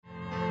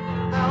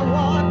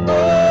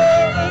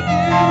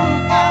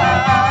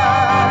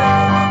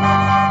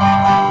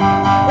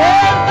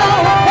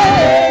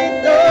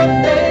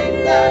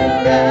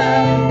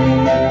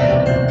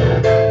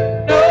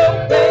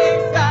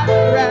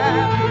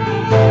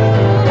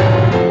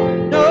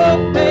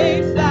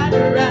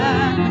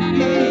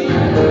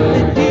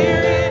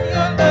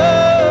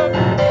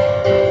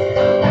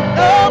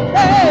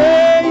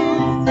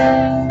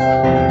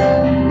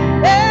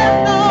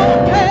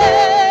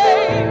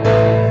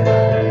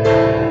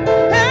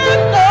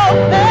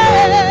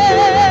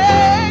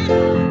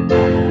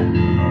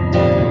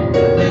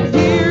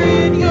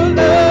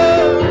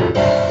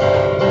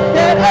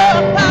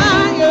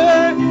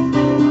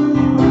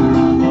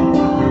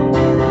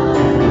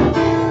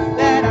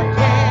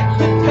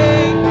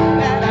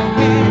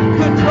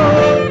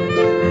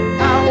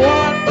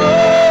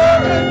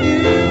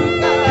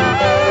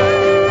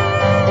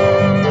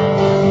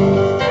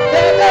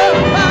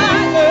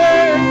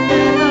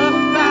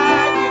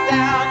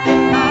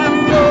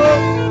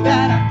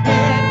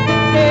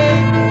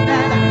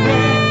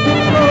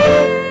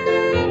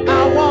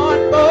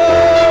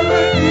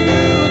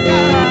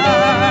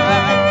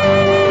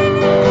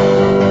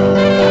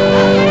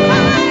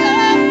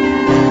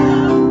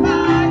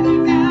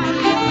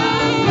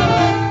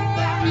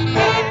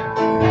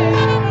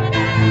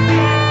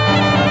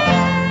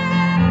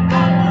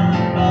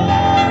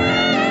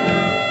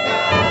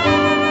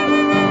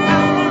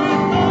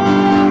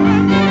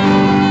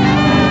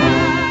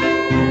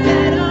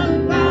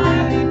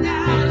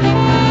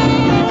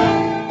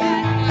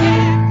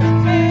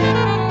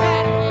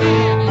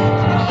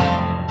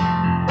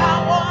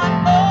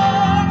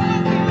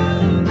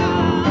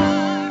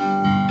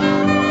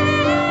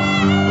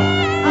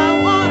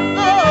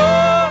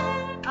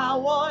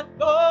want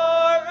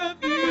more of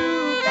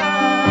you,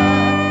 God.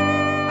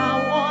 I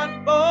want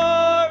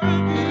more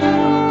of you,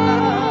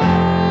 God.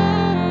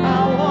 I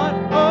want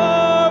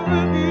more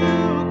of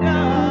you,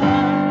 God.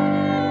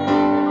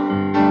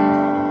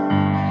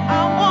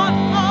 I want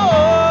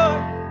more.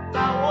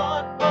 I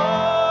want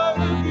more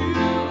of you,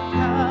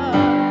 God.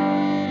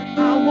 I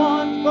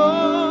want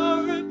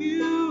more of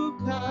you,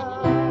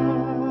 God.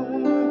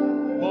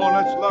 Come on,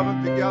 let's love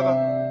Him together.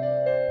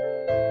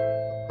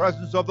 The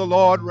presence of the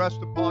Lord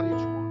rest upon each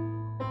one.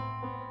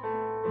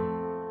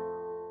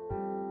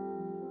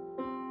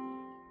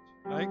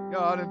 Thank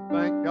God and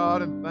thank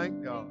God and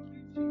thank God.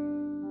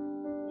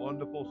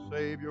 Wonderful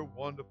Savior,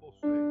 wonderful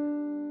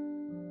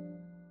Savior.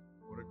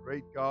 What a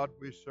great God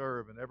we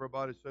serve. And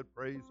everybody said,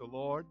 praise the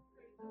Lord.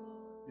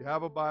 You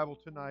have a Bible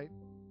tonight.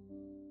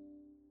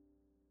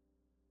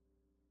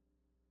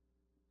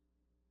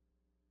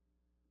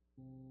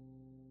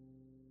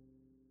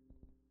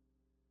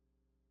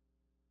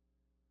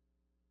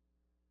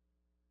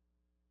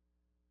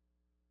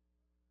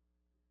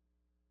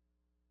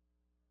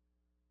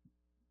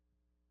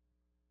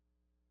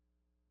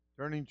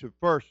 Turning to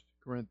 1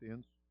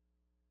 Corinthians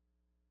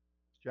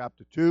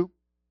chapter 2.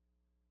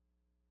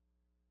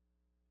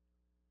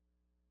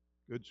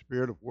 Good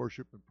spirit of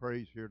worship and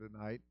praise here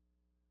tonight.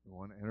 We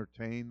want to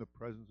entertain the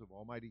presence of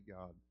Almighty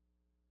God.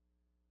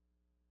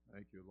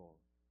 Thank you, Lord.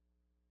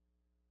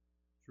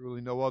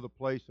 Truly no other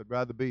place I'd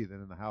rather be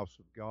than in the house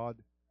of God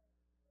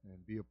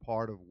and be a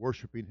part of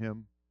worshiping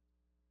Him,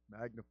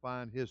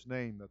 magnifying His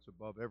name that's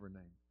above every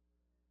name.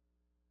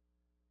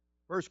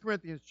 1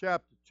 Corinthians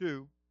chapter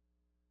 2.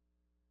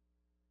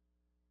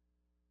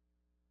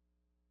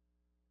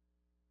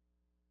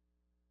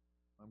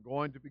 I'm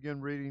going to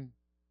begin reading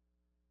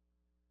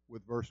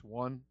with verse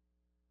 1.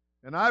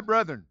 And I,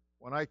 brethren,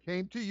 when I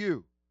came to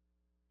you,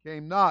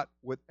 came not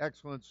with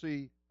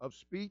excellency of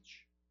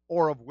speech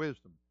or of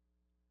wisdom,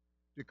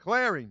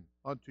 declaring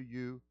unto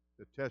you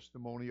the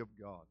testimony of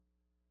God.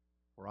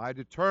 For I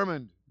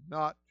determined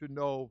not to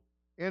know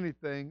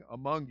anything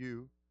among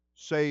you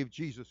save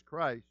Jesus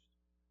Christ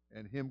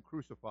and Him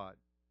crucified.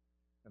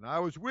 And I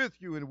was with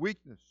you in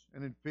weakness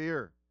and in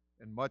fear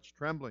and much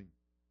trembling.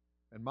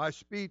 And my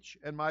speech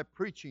and my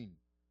preaching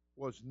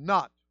was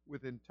not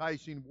with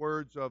enticing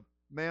words of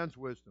man's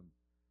wisdom,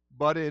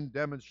 but in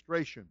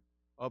demonstration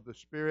of the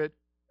Spirit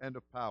and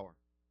of power.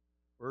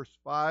 Verse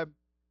 5,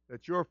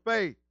 that your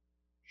faith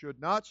should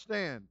not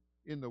stand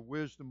in the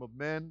wisdom of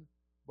men,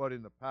 but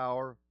in the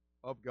power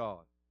of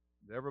God.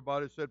 And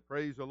everybody said,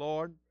 praise the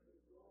Lord.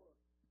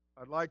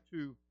 I'd like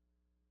to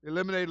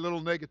eliminate a little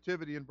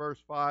negativity in verse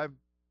 5.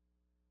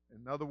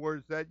 In other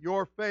words, that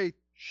your faith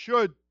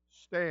should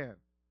stand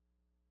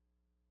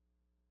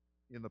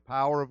in the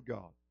power of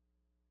God.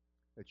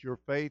 That your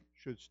faith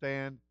should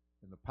stand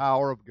in the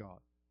power of God.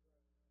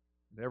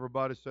 And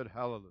everybody said,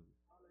 hallelujah.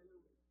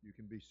 You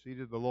can be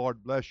seated. The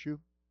Lord bless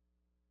you.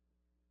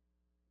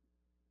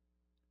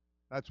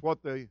 That's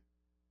what the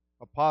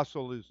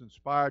apostle is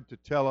inspired to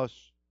tell us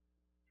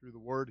through the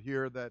word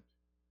here, that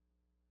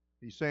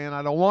he's saying,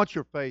 I don't want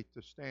your faith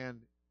to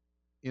stand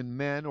in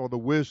men or the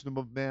wisdom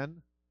of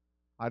men.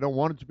 I don't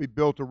want it to be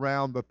built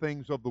around the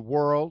things of the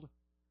world.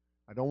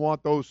 I don't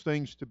want those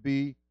things to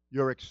be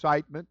your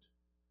excitement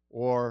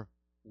or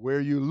where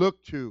you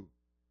look to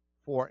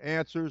for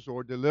answers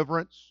or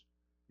deliverance.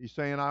 He's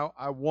saying,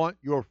 I want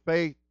your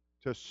faith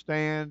to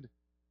stand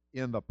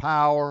in the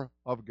power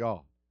of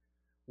God.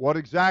 What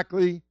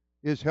exactly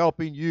is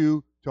helping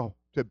you to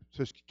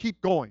keep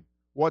going?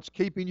 What's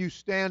keeping you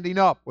standing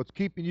up? What's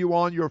keeping you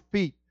on your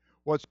feet?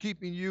 What's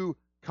keeping you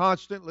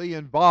constantly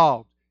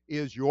involved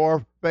is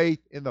your faith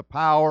in the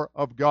power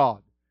of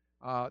God.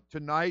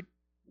 Tonight,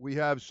 we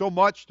have so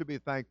much to be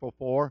thankful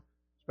for,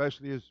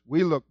 especially as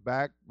we look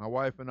back, my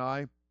wife and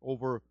I,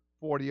 over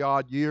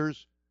 40-odd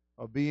years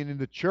of being in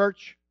the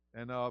church,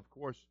 and of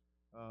course,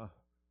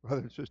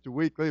 Brother and Sister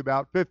Weekly,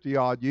 about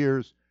 50-odd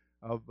years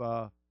of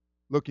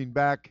looking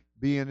back,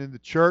 being in the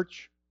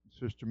church.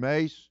 Sister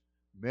Mace,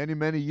 many,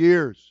 many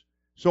years.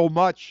 So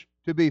much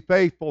to be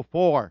faithful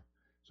for.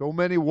 So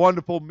many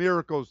wonderful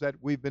miracles that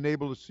we've been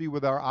able to see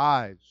with our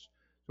eyes.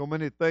 So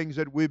many things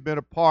that we've been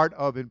a part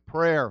of in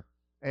prayer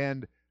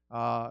and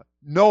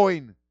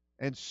knowing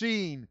and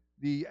seeing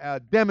the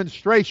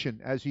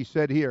demonstration, as he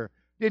said here,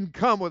 didn't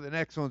come with an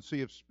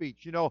excellency of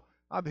speech. You know,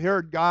 I've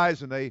heard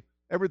guys and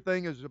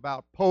everything is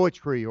about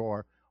poetry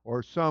or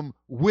some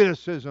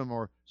witticism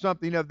or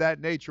something of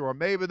that nature, or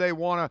maybe they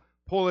want to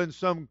pull in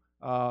some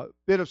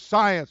bit of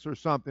science or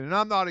something. And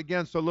I'm not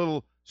against a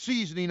little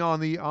seasoning on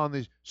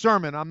the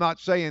sermon. I'm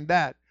not saying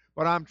that,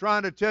 but I'm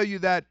trying to tell you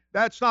that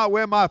that's not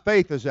where my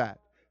faith is at.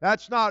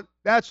 That's not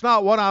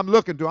what I'm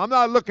looking to. I'm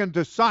not looking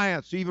to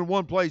science. Even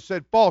one place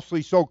said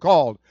falsely so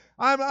called.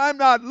 I'm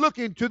not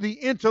looking to the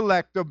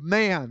intellect of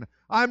man.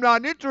 I'm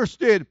not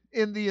interested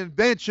in the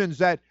inventions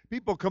that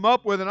people come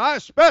up with, and I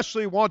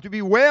especially want to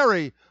be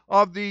wary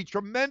of the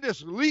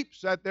tremendous leaps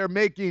that they're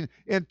making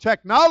in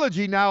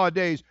technology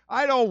nowadays.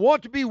 I don't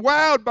want to be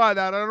wowed by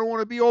that. I don't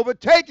want to be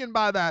overtaken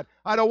by that.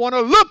 I don't want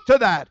to look to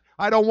that.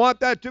 I don't want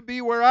that to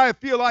be where I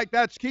feel like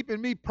that's keeping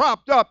me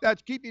propped up,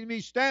 that's keeping me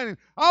standing.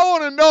 I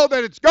want to know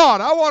that it's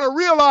God. I want to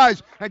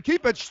realize and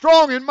keep it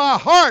strong in my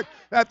heart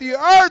that the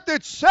earth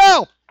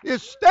itself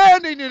is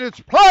standing in its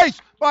place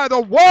by the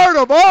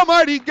word of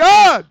Almighty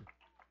God.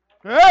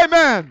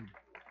 Amen.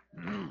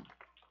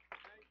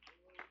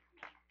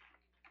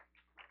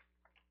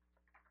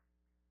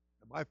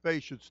 My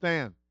faith should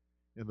stand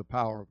in the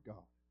power of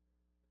God.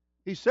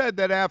 He said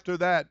that after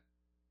that,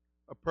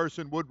 a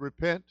person would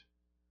repent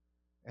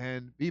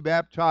and be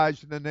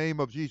baptized in the name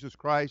of Jesus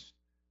Christ,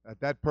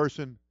 that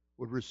person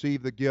would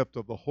receive the gift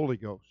of the Holy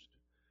Ghost.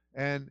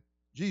 And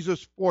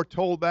Jesus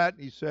foretold that.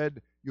 He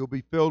said, you'll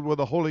be filled with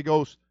the Holy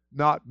Ghost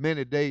not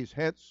many days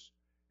hence.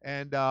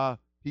 And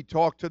he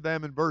talked to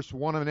them in verse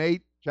 1 and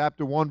 8,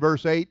 chapter 1,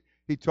 verse 8.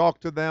 He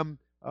talked to them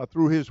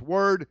through his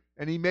word,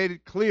 and he made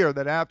it clear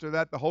that after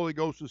that the Holy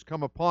Ghost has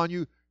come upon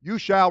you, you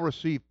shall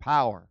receive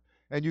power.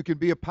 And you can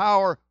be a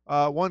power,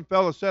 one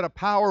fellow said, a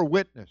power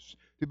witness,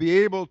 to be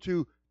able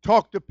to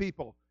talk to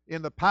people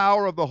in the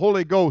power of the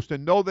Holy Ghost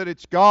and know that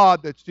it's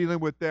God that's dealing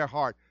with their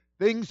heart.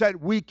 Things that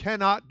we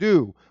cannot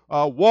do,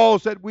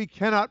 walls that we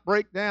cannot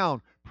break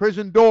down,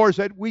 prison doors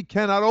that we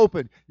cannot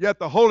open, yet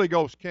the Holy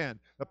Ghost can.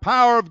 The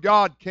power of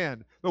God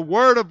can. The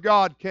Word of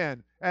God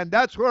can. And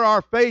that's where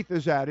our faith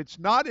is at. It's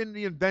not in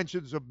the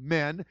inventions of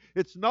men.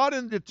 It's not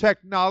in the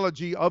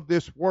technology of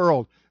this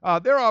world.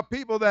 There are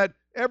people that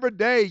every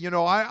day,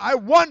 I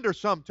wonder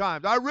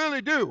sometimes. I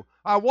really do.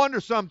 I wonder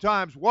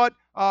sometimes what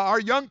our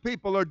young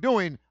people are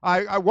doing.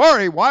 I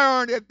worry. Why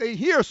aren't they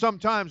here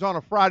sometimes on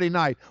a Friday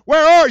night?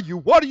 Where are you?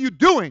 What are you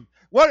doing?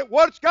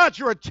 What's got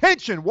your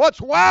attention?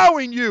 What's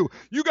wowing you?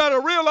 You got to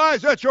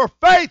realize that your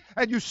faith,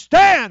 and you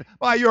stand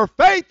by your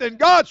faith in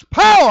God's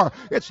power.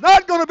 It's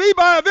not going to be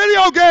by a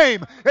video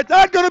game. It's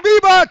not going to be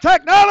by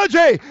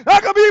technology.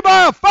 Not going to be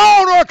by a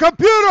phone or a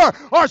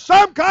computer or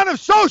some kind of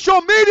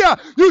social media.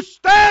 You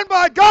stand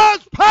by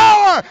God's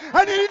power,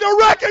 and you need to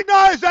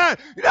recognize that.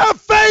 You have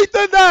faith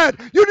in that.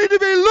 You need to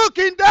be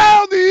looking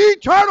down the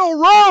eternal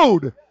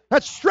road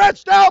that's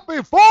stretched out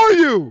before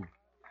you.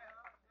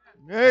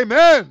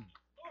 Amen.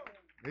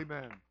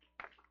 Amen.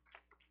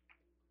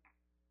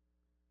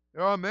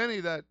 There are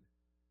many that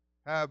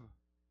have,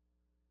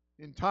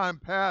 in time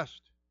past,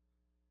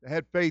 they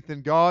had faith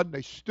in God, and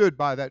they stood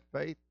by that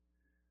faith.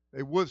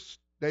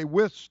 They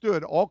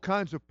withstood all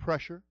kinds of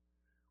pressure,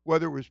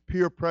 whether it was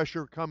peer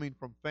pressure coming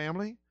from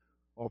family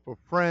or from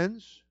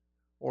friends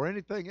or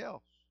anything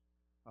else.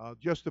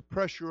 Just the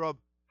pressure of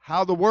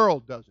how the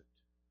world does it.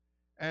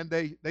 And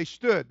they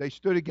stood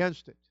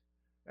against it.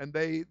 And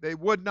they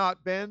would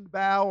not bend,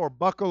 bow, or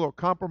buckle, or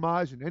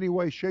compromise in any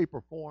way, shape,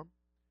 or form.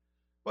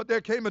 But there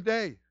came a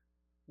day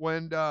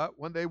when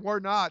they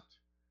were not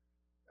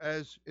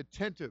as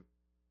attentive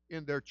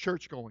in their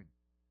church going,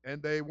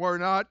 and they were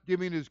not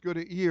giving as good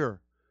an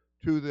ear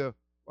to the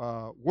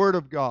Word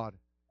of God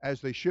as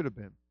they should have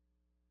been.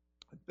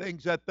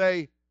 Things that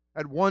they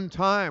at one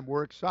time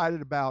were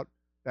excited about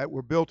that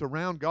were built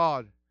around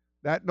God,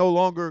 that no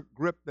longer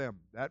gripped them.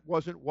 That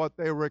wasn't what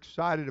they were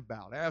excited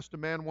about. I asked a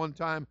man one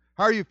time,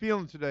 how are you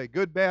feeling today?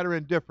 Good, bad, or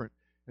indifferent?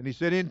 And he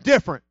said,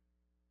 indifferent.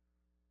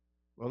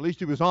 Well, at least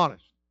he was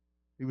honest.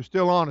 He was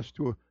still honest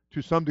to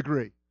some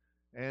degree.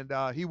 And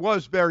he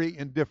was very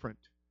indifferent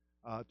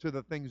to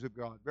the things of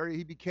God.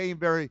 He became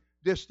very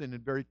distant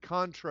and very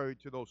contrary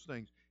to those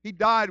things. He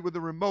died with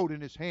a remote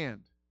in his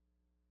hand,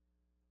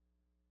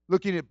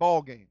 looking at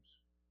ball games,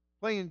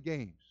 playing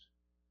games,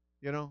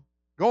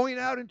 going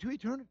out into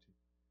eternity.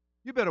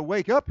 You better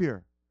wake up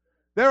here.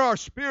 There are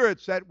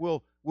spirits that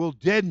will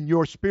deaden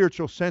your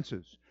spiritual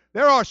senses.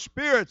 There are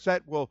spirits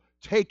that will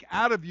take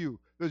out of you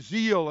the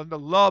zeal and the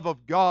love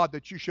of God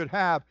that you should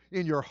have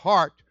in your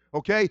heart.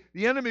 Okay?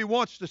 The enemy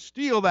wants to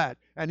steal that.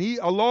 And he,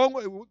 along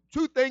with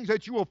two things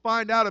that you will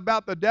find out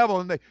about the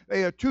devil, and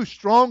they are two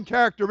strong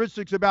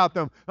characteristics about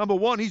them. Number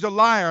one, he's a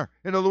liar.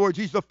 In other words,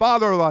 he's the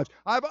father of lies.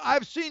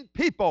 I've seen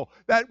people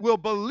that will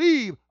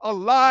believe a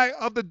lie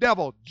of the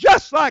devil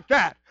just like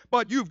that.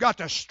 But you've got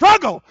to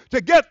struggle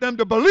to get them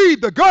to believe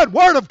the good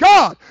Word of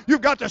God. You've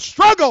got to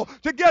struggle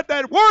to get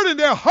that Word in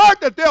their heart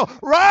that they'll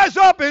rise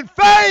up in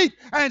faith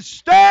and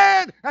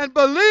stand and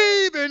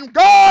believe in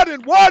God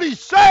and what He's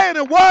saying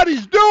and what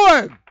He's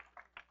doing.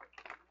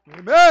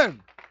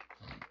 Amen.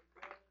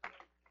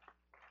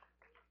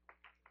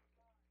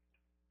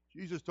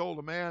 Jesus called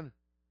a man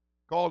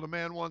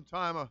one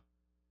time a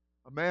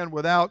man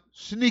without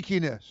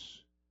sneakiness,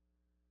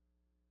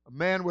 a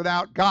man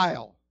without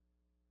guile,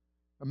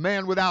 a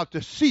man without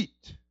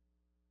deceit.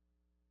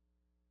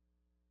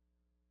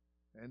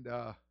 And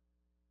the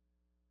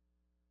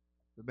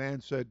man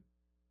said,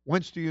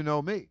 whence do you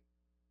know me?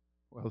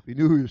 Well, if he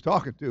knew who he was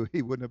talking to,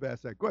 he wouldn't have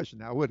asked that question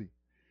now, would he?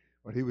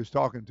 But he was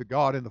talking to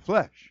God in the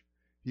flesh.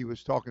 He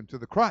was talking to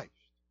the Christ.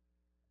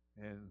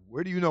 And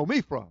where do you know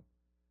me from?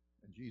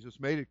 And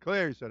Jesus made it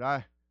clear. He said,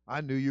 I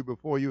knew you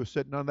before you were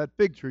sitting on that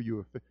fig tree you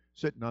were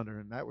sitting under.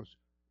 And that was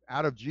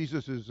out of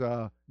Jesus'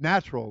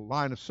 natural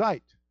line of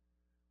sight.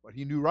 But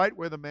he knew right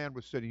where the man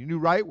was sitting. He knew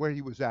right where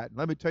he was at. And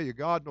let me tell you,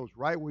 God knows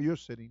right where you're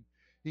sitting.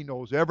 He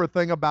knows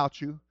everything about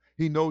you.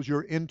 He knows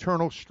your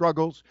internal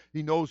struggles.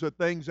 He knows the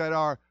things that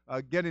are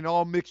getting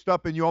all mixed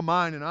up in your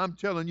mind. And I'm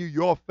telling you,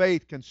 your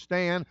faith can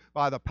stand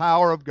by the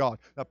power of God.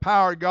 The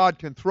power of God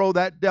can throw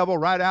that devil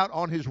right out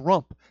on his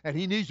rump, and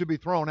he needs to be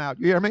thrown out.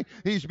 You hear me?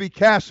 He needs to be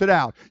casted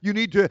out. You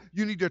need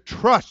to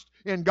trust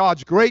in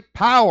God's great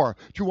power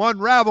to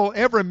unravel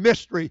every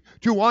mystery,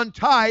 to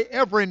untie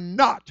every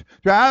knot,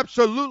 to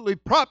absolutely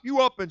prop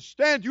you up and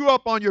stand you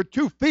up on your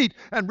 2 feet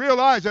and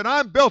realize that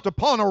I'm built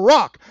upon a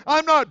rock.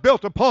 I'm not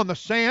built upon the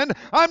sand.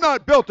 I'm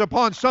not built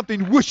upon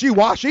something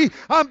wishy-washy.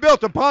 I'm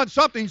built upon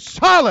something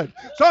solid,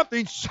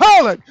 something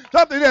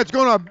that's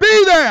going to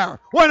be there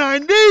when I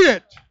need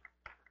it.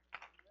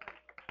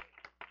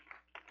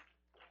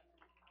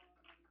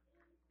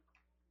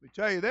 Let me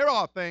tell you, there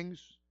are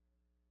things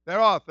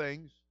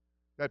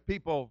that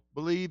people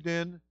believed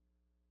in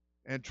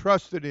and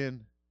trusted in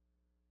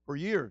for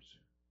years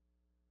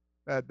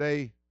that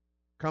they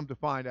come to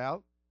find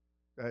out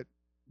that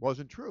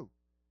wasn't true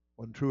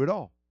at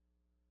all.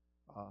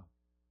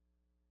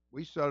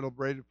 We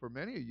celebrated for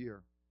many a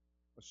year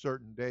a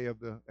certain day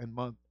and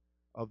month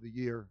of the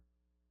year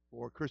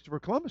for Christopher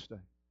Columbus Day,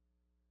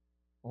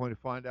 only to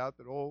find out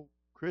that old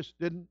Chris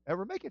didn't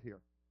ever make it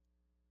here,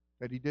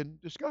 that he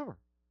didn't discover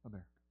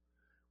America.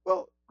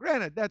 Well,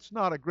 granted, that's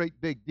not a great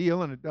big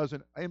deal, and it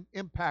doesn't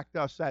impact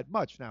us that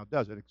much now,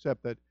 does it?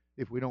 Except that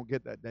if we don't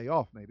get that day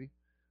off, maybe.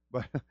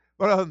 But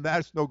other than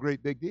that, it's no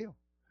great big deal.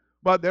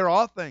 But there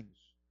are things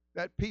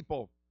that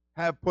people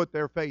have put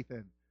their faith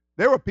in.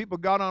 There were people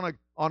got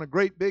on a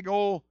great big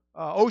old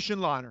ocean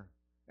liner,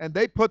 and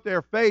they put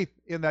their faith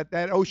in that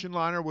ocean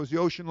liner was the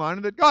ocean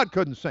liner that God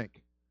couldn't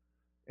sink,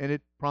 and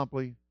it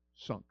promptly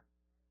sunk.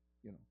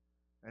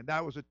 And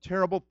that was a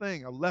terrible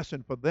thing, a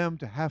lesson for them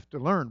to have to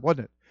learn,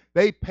 wasn't it?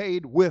 They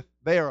paid with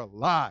their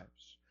lives.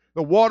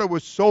 The water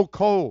was so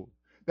cold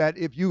that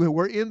if you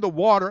were in the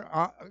water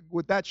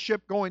with that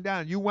ship going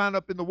down, you wound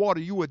up in the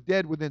water, you were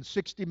dead within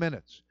 60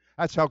 minutes.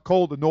 That's how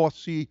cold the North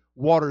Sea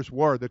waters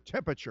were, the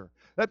temperature.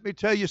 Let me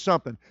tell you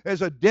something.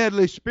 There's a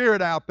deadly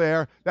spirit out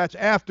there that's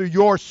after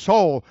your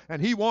soul,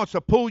 and he wants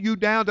to pull you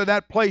down to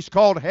that place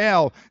called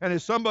hell. And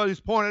as somebody's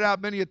pointed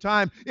out many a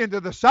time,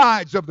 into the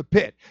sides of the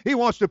pit. He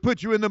wants to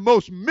put you in the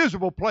most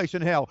miserable place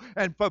in hell.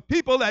 And for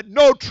people that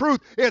know truth,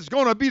 it's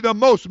going to be the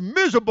most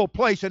miserable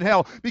place in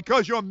hell,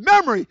 because your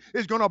memory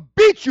is going to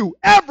beat you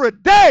every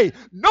day,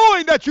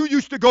 knowing that you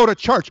used to go to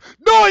church,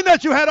 knowing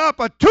that you had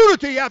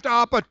opportunity after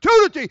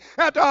opportunity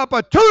after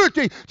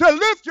opportunity to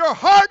lift your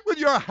heart with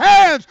your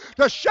hands,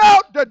 to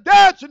shout, to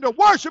dance, and to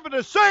worship, and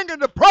to sing,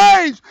 and to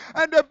praise,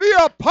 and to be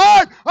a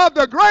part of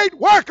the great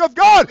work of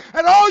God.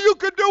 And all you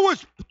could do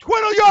was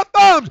twiddle your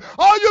thumbs.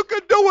 All you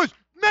could do was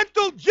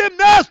mental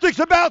gymnastics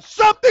about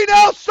something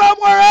else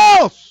somewhere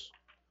else.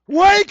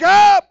 Wake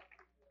up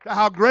to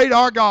how great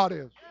our God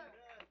is,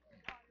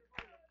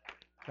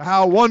 to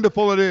how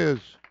wonderful it is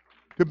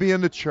to be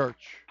in the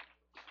church,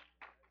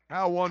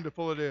 how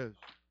wonderful it is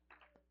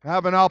to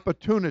have an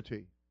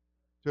opportunity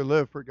to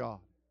live for God.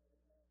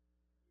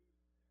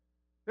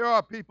 There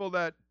are people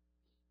that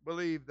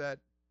believe that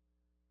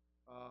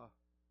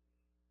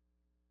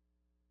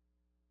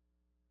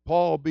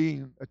Paul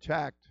being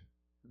attacked,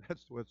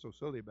 that's what's so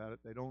silly about it.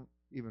 They don't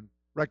even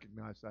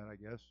recognize that, I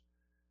guess.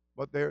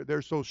 But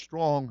they're so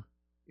strong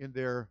in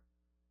their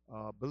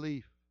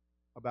belief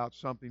about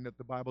something that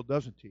the Bible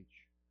doesn't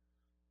teach,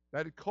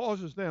 that it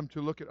causes them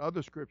to look at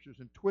other scriptures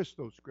and twist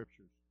those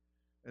scriptures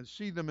and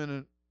see them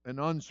in an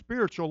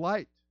unspiritual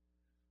light.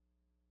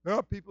 There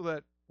are people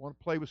that want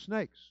to play with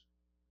snakes.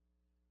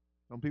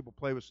 Some people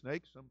play with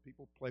snakes. Some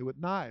people play with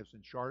knives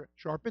and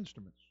sharp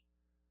instruments.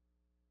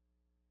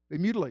 They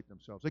mutilate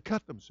themselves. They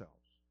cut themselves.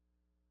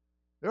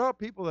 There are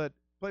people that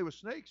play with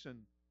snakes and,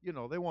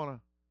 they want to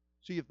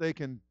see if they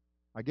can,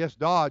 I guess,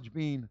 dodge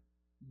being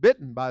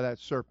bitten by that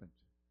serpent.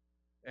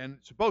 And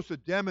it's supposed to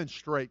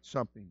demonstrate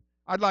something.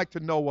 I'd like to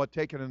know what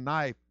taking a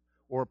knife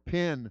or a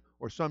pin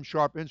or some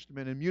sharp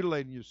instrument and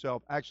mutilating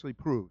yourself actually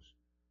proves.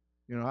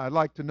 I'd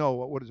like to know,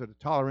 what is it,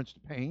 a tolerance to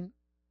pain?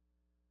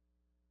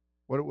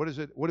 What is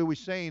it? What are we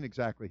saying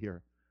exactly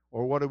here?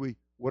 Or what are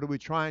we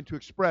trying to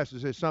express?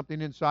 Is there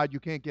something inside you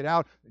can't get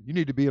out? You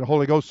need to be in a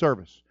Holy Ghost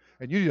service.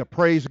 And you need to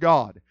praise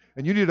God.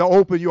 And you need to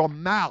open your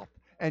mouth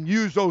and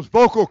use those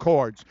vocal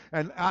cords.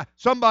 And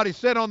somebody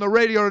said on the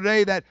radio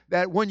today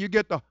that when you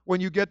get the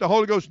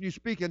Holy Ghost and you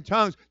speak in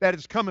tongues, that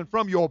it's coming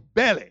from your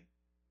belly.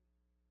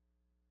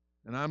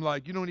 And I'm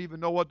like, you don't even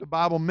know what the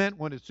Bible meant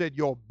when it said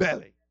your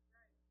belly.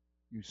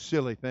 You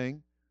silly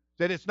thing.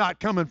 That it's not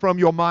coming from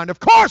your mind. Of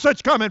course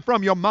it's coming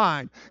from your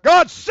mind.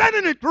 God's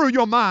sending it through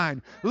your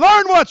mind.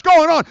 Learn what's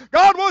going on.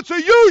 God wants to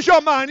use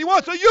your mind. He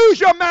wants to use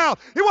your mouth.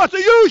 He wants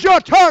to use your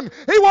tongue.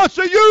 He wants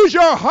to use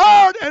your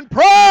heart and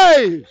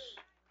praise.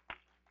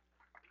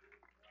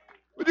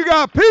 But you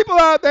got people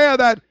out there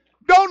that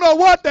don't know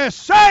what they're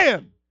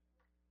saying.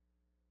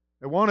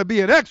 They want to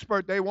be an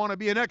expert. They want to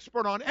be an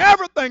expert on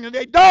everything, and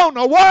they don't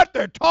know what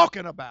they're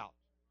talking about.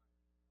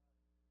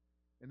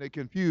 And they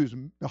confuse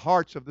the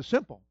hearts of the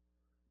simple.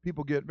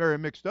 People get very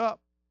mixed up.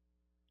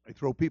 They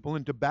throw people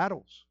into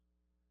battles.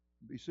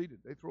 Be seated.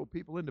 They throw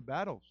people into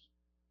battles.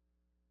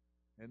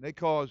 And they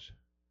cause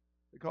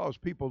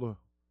people to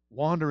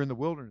wander in the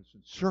wilderness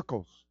in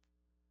circles.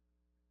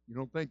 You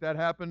don't think that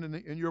happened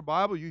in your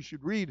Bible? You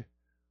should read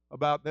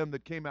about them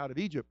that came out of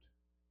Egypt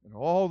and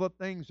all the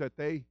things that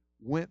they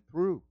went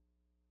through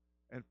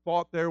and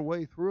fought their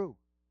way through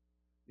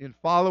in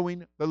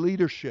following the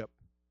leadership.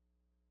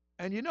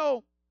 And you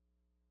know,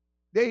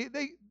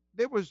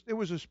 there was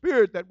a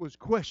spirit that was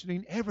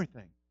questioning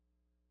everything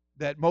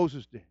that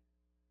Moses did.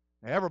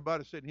 Now,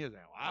 everybody sitting here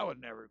saying, well, I would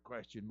never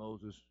question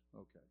Moses.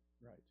 Okay,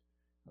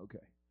 right. Okay.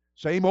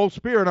 Same old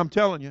spirit, I'm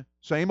telling you.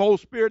 Same old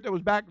spirit that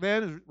was back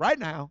then is right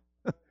now.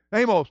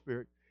 Same old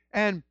spirit.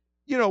 And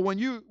you know, when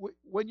you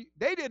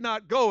they did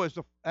not go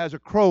as a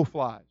crow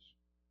flies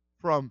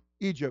from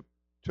Egypt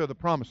to the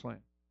promised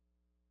land.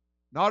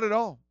 Not at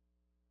all.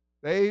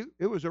 It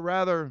was a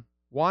rather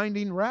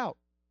winding route.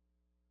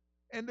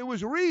 And there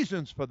was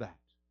reasons for that.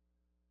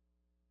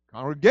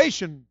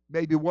 Congregation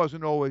maybe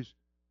wasn't always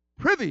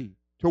privy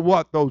to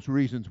what those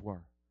reasons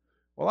were.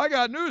 Well, I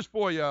got news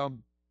for you.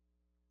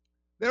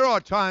 There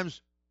are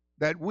times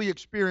that we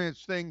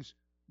experience things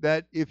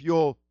that if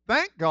you'll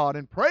thank God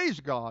and praise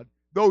God,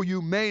 though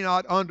you may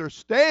not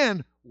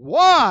understand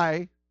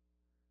why,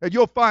 that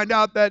you'll find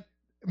out that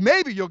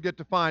maybe you'll get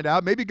to find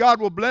out. Maybe God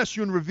will bless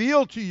you and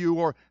reveal to you,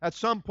 or at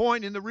some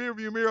point in the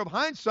rearview mirror of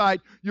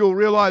hindsight, you'll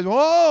realize,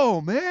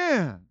 oh,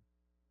 man.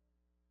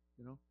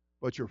 You know,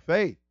 but your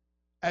faith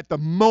at the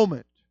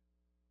moment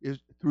is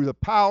through the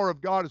power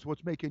of God is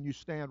what's making you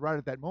stand right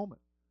at that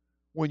moment.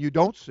 When you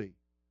don't see,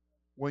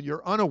 when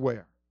you're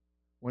unaware,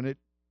 when it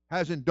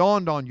hasn't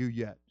dawned on you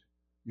yet,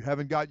 you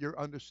haven't got your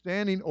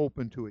understanding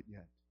open to it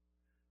yet.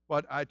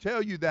 But I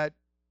tell you that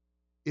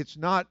it's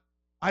not,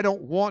 I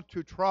don't want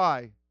to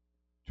try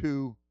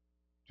to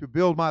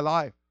build my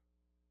life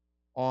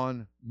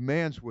on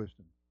man's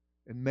wisdom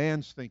and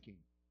man's thinking,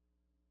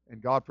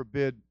 and God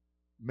forbid,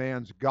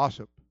 man's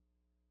gossip.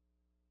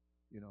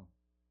 You know,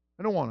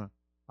 I don't want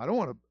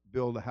to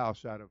build a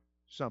house out of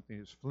something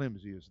as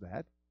flimsy as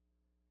that.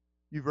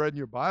 You've read in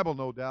your Bible,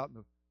 no doubt,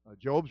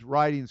 Job's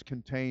writings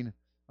contain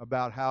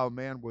about how a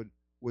man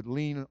would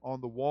lean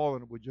on the wall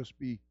and it would just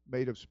be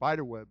made of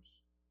spider webs,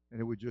 and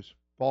it would just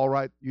fall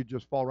right, you'd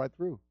just fall right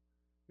through.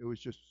 It was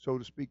just, so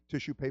to speak,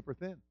 tissue paper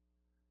thin.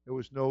 There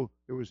was no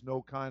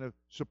kind of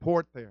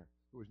support there.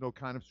 There was no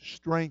kind of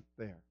strength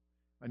there.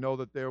 I know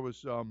that there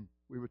was,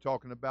 we were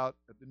talking about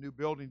at the new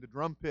building, the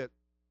drum pit,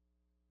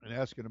 and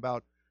asking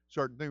about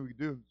certain things we could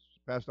do.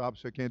 Pastor Opp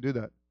said, can't do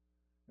that.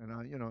 And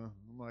I'm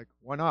like,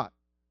 why not?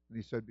 And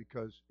he said,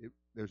 because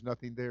there's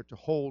nothing there to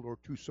hold or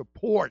to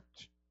support,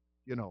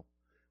 Well,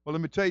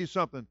 let me tell you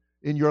something.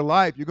 In your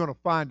life, you're going to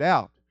find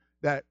out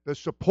that the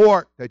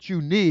support that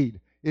you need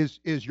is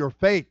your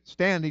faith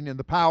standing in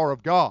the power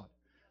of God.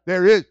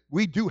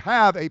 We do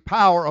have a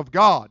power of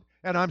God,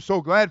 and I'm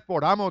so glad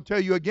for it. I'm going to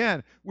tell you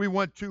again, we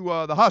went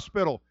to the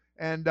hospital,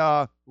 and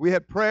we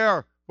had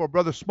prayer for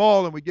Brother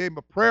Small, and we gave him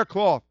a prayer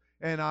cloth.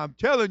 And I'm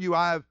telling you,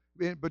 I've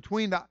been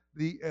between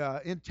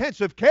the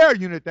intensive care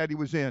unit that he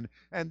was in,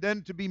 and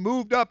then to be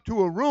moved up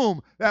to a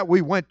room that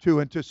we went to,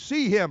 and to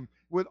see him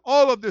with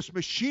all of this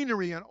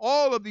machinery and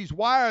all of these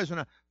wires and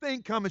a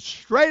thing coming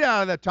straight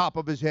out of the top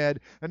of his head,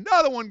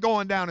 another one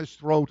going down his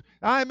throat.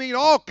 I mean,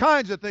 all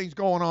kinds of things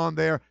going on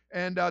there.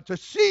 And to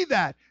see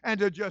that and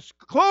to just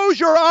close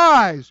your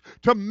eyes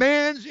to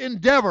man's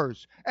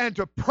endeavors and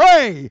to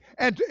pray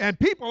and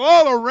people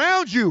all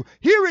around you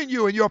hearing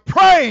you, and you're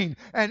praying,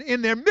 and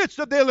in their midst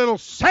of their little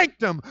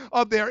sanctum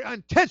of their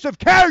intensive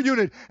care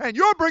unit, and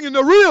you're bringing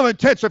the real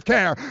intensive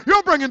care.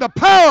 You're bringing the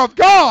power of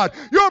God.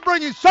 You're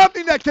bringing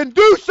something that can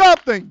do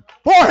something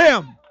for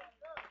him.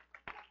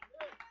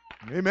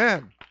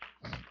 Amen.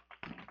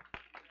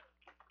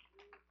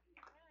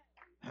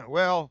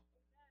 Well,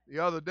 the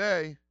other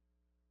day,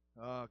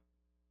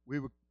 we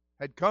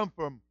had come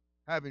from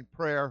having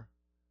prayer,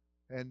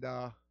 and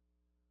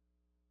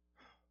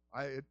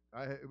it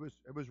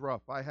was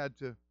rough. I had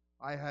to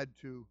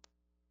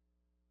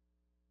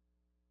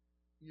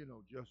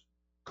just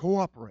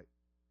cooperate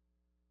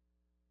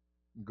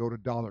and go to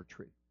Dollar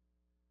Tree.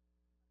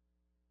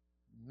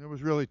 And it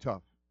was really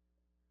tough.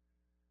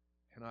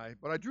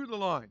 But I drew the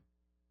line.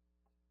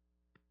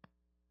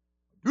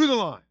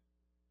 I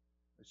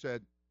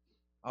said,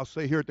 I'll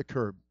stay here at the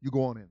curb. You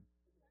go on in.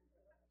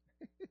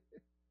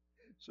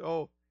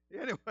 So,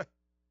 anyway,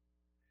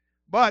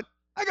 but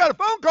I got a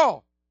phone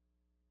call,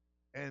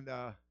 and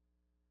I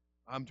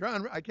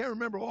can't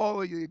remember all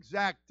the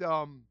exact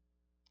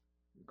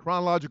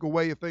chronological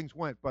way of things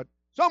went, but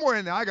somewhere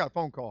in there I got a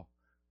phone call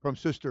from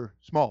Sister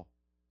Small,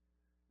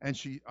 and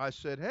I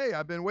said, hey,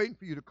 I've been waiting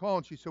for you to call,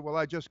 and she said, well,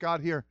 I just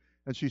got here,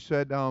 and she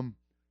said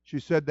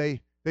they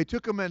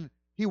took him, and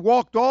he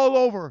walked all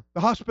over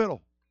the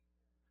hospital,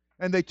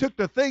 and they took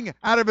the thing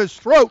out of his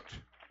throat,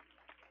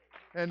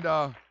 and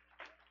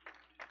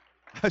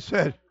I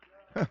said,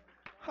 and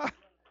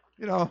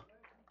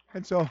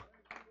so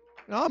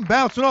I'm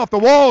bouncing off the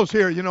walls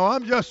here.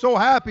 I'm just so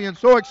happy and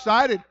so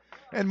excited,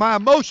 and my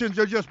emotions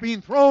are just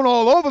being thrown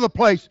all over the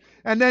place.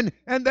 And then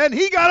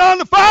he got on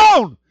the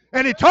phone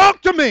and he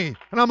talked to me,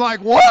 and I'm like,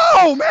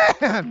 whoa,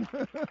 man,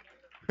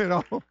 you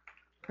know.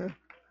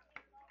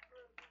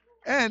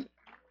 And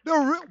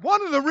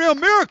one of the real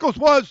miracles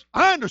was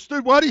I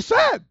understood what he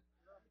said.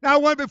 Now,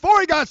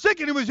 before he got sick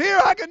and he was here,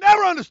 I could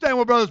never understand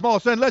what Brother Small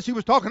said unless he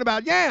was talking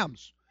about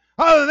yams.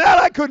 Other than that,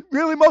 I couldn't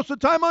really most of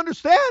the time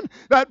understand.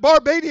 That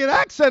Barbadian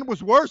accent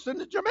was worse than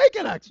the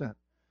Jamaican accent.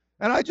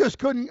 And I just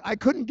couldn't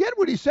get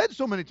what he said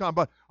so many times.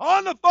 But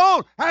on the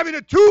phone, having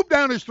a tube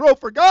down his throat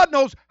for God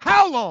knows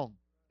how long,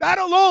 that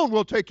alone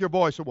will take your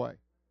voice away.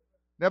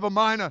 Never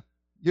mind a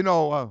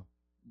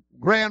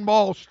grand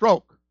mal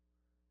stroke.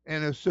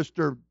 And his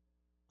sister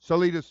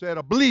Salita said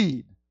a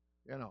bleed,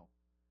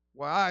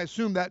 Well, I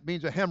assume that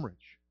means a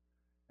hemorrhage.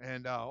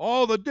 And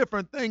all the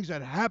different things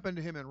that happened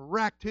to him and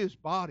racked his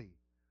body.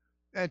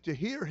 And to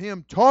hear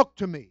him talk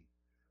to me,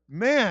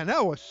 man,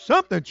 that was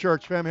something,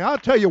 church family. I'll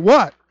tell you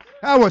what,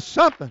 that was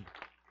something.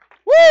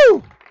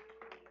 Woo!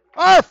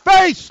 Our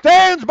faith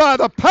stands by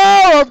the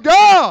power of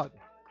God.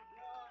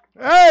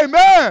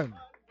 Amen.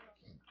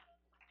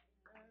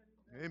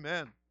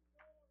 Amen.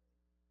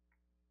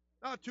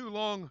 Not too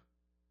long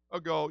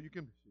ago,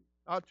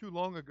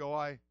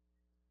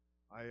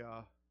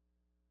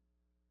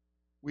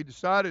 we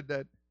decided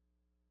that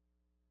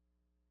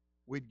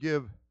we'd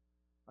give.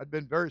 I'd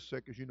been very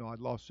sick, as you know. I'd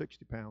lost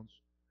 60 pounds,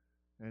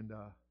 and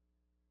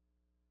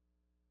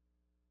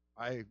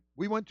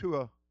we went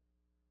to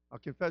I'll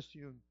confess to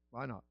you,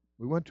 why not?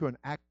 We went to an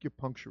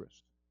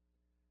acupuncturist,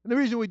 and the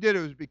reason we did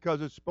it was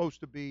because it's supposed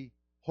to be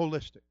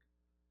holistic.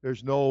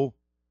 There's no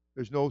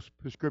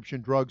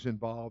prescription drugs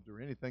involved or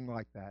anything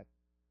like that.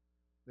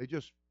 They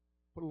just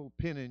put a little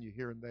pin in you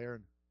here and there,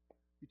 and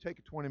you take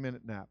a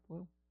 20-minute nap.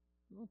 Well,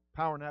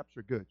 power naps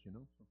are good, So,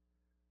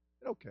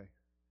 okay.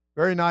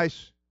 Very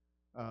nice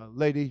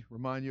lady,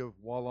 remind you of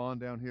Wallon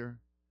down here.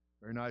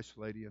 Very nice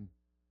lady and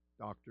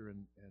doctor,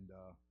 and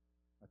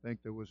I think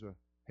there was a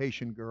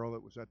Haitian girl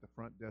that was at the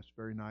front desk.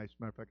 Very nice.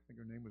 Matter of fact, I think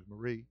her name was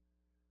Marie.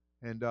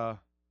 And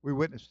we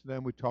witnessed to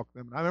them. We talked to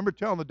them. And I remember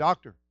telling the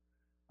doctor,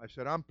 I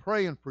said, I'm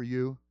praying for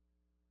you.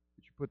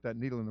 Did you put that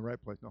needle in the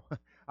right place? No.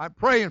 I'm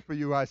praying for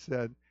you, I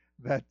said,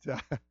 that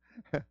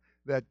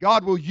that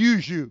God will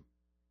use you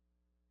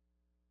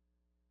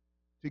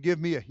to give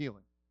me a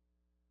healing.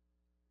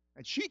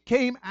 And she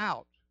came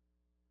out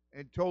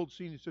and told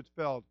Senior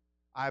Feld,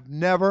 I've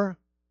never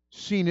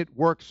seen it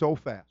work so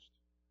fast.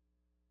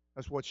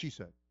 That's what she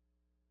said.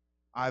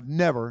 I've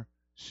never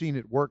seen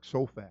it work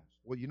so fast.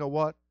 Well, you know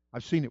what?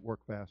 I've seen it work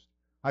fast.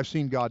 I've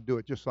seen God do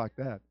it just like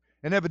that.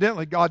 And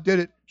evidently God did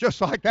it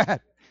just like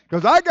that.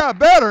 Because I got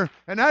better,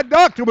 and that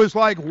doctor was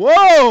like,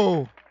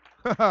 whoa,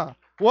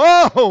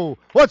 whoa,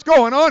 what's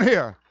going on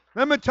here?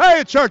 Let me tell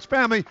you, church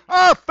family,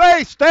 our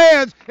faith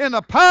stands in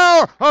the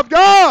power of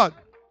God.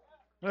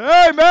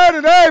 Amen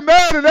and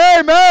amen and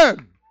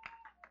amen.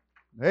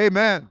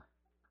 Amen.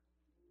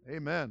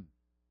 Amen.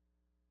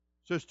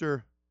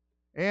 Sister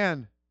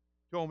Ann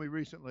told me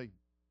recently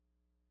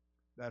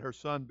that her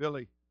son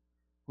Billy,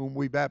 whom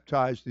we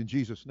baptized in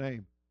Jesus'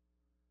 name,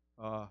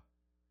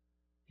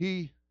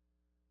 he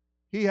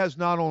has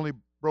not only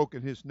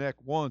broken his neck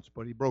once,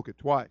 but he broke it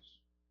twice.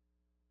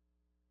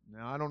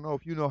 Now, I don't know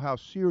if you know how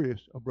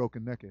serious a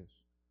broken neck is,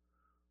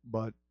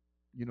 but,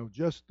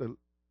 just a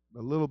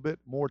little bit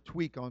more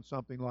tweak on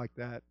something like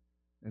that,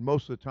 and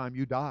most of the time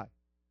you die.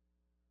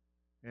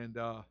 And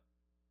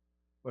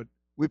but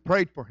we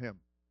prayed for him,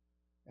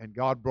 and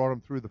God brought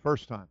him through the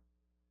first time,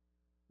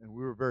 and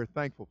we were very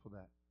thankful for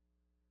that.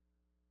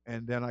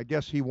 And then I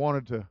guess he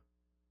wanted to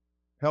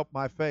help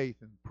my faith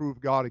and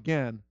prove God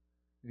again,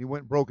 and he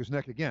went and broke his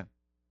neck again.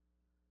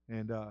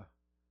 And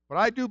but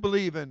I do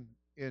believe in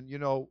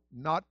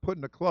not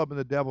putting a club in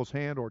the devil's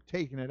hand or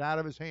taking it out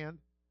of his hand.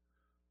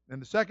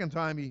 And the second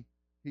time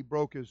he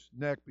broke his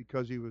neck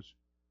because he was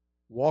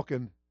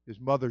walking his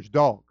mother's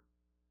dog.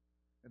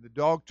 And the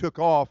dog took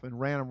off and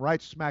ran him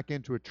right smack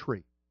into a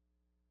tree.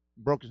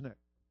 Broke his neck.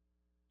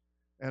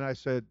 And I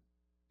said,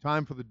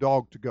 time for the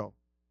dog to go.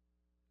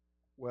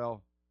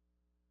 Well,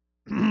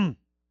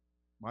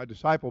 my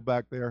disciple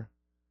back there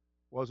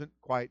wasn't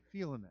quite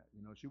feeling that.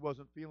 She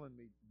wasn't feeling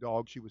me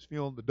dog. She was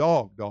feeling the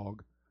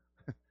dog.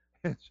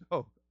 And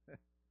so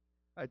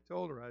I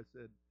told her, I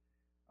said,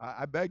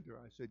 I begged her.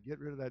 I said, get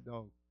rid of that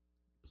dog.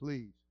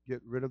 Please,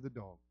 get rid of the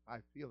dog. I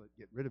feel it.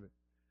 Get rid of it.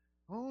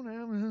 Oh,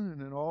 no.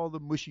 And then all the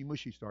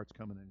mushy starts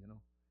coming in,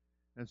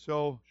 And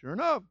so, sure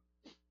enough,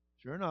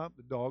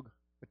 the dog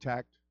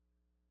attacked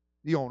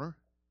the owner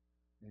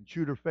and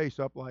chewed her face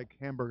up like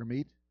hamburger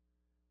meat.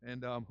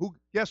 And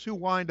guess who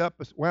wound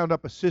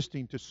up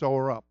assisting to sew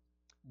her up?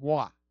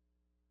 Moi.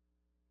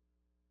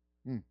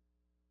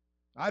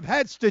 I've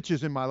had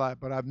stitches in my life,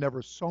 but I've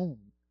never sewn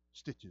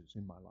stitches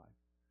in my life.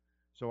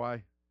 So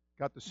I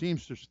got the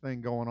seamstress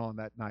thing going on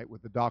that night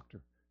with the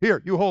doctor.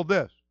 Here, you hold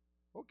this.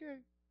 Okay.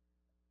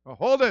 Oh,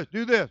 hold this.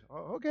 Do this.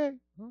 Oh, okay.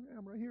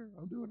 I'm right here.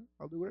 I'll do it.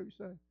 I'll do whatever you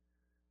say.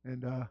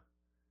 And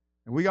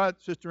we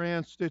got Sister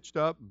Ann stitched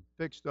up and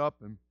fixed up,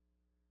 and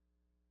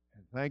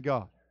thank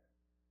God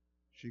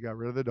she got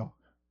rid of the dog.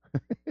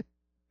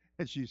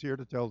 And she's here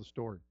to tell the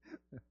story.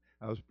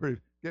 I was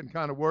getting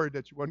kind of worried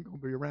that she wasn't going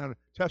to be around to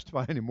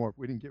testify anymore if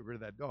we didn't get rid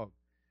of that dog.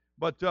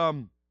 But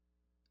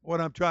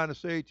what I'm trying to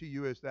say to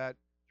you is that,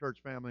 church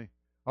family,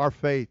 our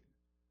faith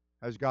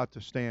has got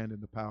to stand in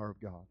the power of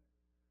God.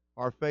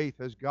 Our faith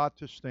has got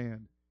to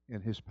stand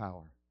in His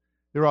power.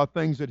 There are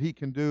things that He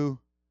can do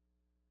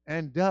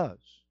and does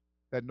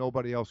that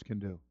nobody else can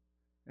do,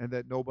 and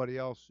that nobody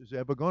else is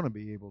ever going to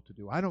be able to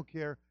do. I don't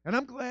care. And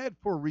I'm glad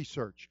for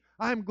research.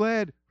 I'm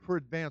glad for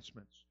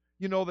advancements.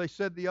 You know, they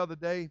said the other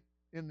day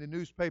in the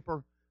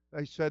newspaper,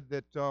 they said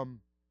that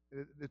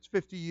it's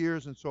 50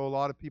 years, and so a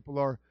lot of people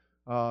are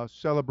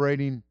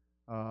celebrating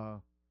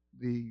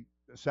the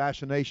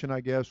assassination, I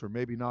guess, or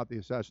maybe not the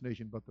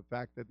assassination, but the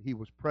fact that he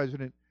was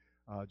president,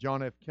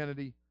 John F.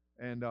 Kennedy,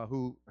 and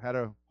who had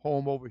a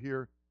home over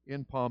here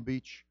in Palm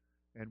Beach.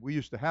 And we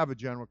used to have a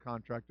general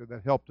contractor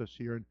that helped us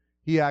here, and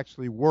he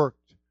actually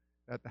worked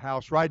at the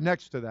house right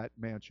next to that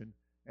mansion,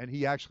 and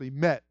he actually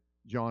met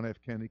John F.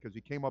 Kennedy because he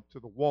came up to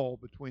the wall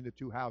between the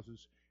two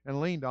houses and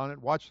leaned on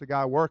it, watched the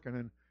guy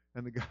working,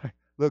 and the guy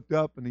looked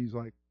up, and he's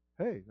like,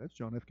 hey, that's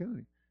John F.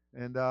 Kennedy.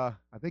 And I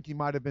think he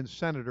might have been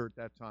senator at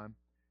that time.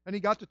 And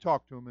he got to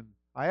talk to him, and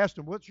I asked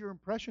him, what's your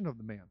impression of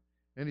the man?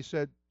 And he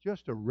said,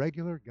 just a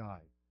regular guy.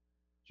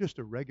 Just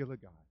a regular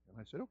guy. And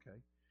I said, okay.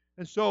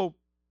 And so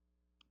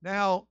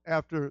now,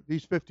 after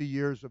these 50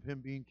 years of him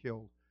being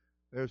killed,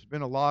 there's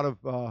been a lot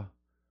of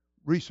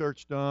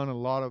research done, and a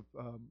lot of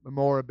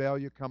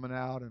memorabilia coming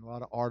out, and a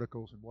lot of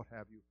articles and what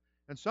have you.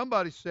 And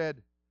somebody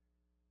said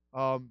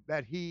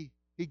that he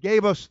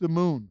gave us the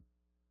moon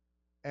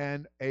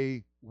and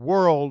a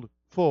world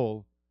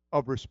full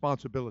of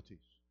responsibilities.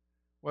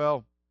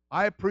 Well,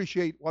 I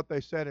appreciate what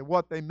they said, and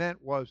what they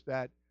meant was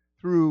that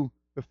through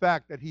the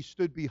fact that he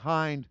stood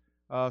behind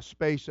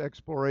space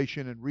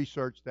exploration and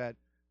research, that,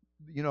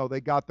 you know,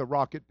 they got the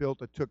rocket built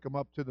that took them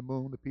up to the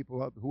moon, the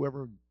people,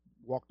 whoever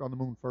walked on the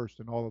moon first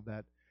and all of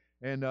that.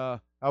 And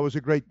that was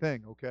a great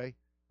thing, okay?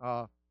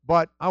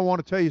 But I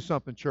want to tell you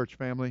something, church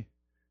family.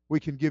 We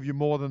can give you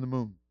more than the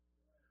moon.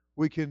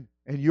 We can,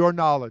 and your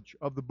knowledge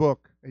of the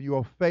book and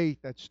your faith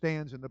that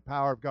stands in the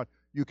power of God,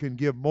 you can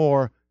give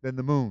more than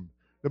the moon.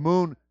 The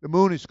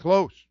moon is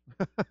close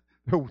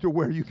to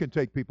where you can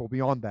take people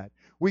beyond that.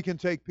 We can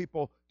take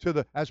people to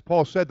the, as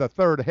Paul said, the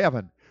third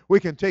heaven. We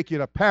can take you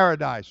to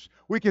paradise.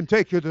 We can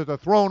take you to the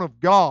throne of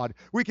God.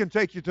 We can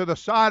take you to the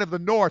side of the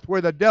north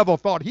where the devil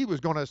thought he was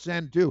going to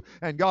ascend to.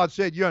 And God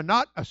said, you're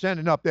not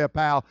ascending up there,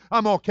 pal.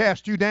 I'm going to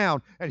cast you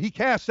down. And he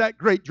cast that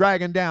great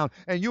dragon down.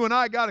 And you and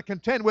I got to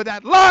contend with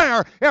that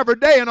liar every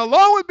day. And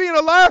along with being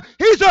a liar,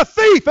 he's a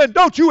thief. And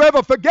don't you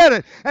ever forget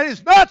it. And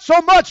it's not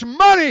so much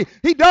money.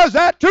 He does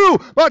that too.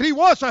 But he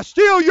wants to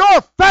steal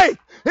your faith.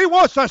 He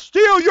wants to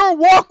steal your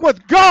walk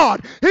with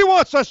God. He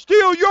wants to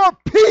steal your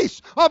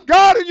peace of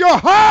God in your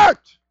heart.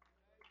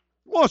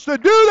 He wants to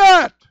do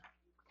that.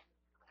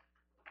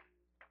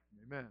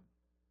 Amen.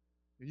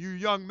 And you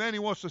young men, he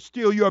wants to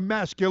steal your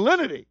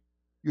masculinity.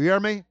 You hear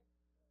me?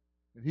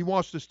 And he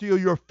wants to steal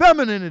your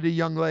femininity,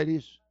 young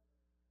ladies.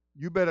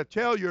 You better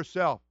tell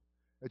yourself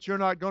that you're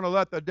not going to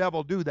let the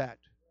devil do that.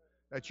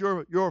 That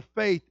your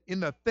faith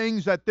in the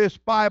things that this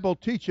Bible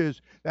teaches,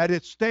 that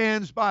it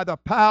stands by the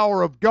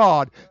power of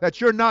God,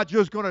 that you're not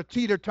just going to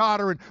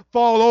teeter-totter and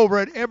fall over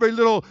at every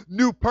little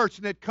new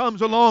person that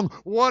comes along,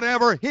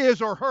 whatever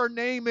his or her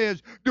name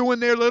is,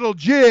 doing their little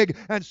jig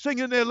and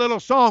singing their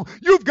little song.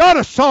 You've got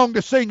a song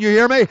to sing, you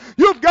hear me?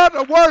 You've got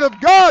the Word of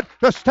God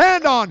to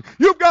stand on.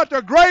 You've got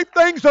the great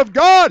things of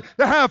God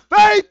to have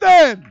faith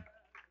in.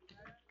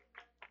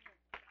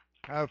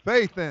 Have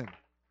faith in.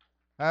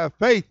 Have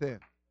faith in.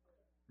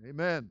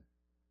 Amen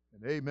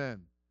and amen.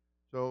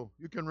 So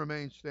you can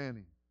remain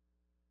standing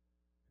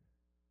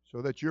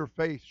so that your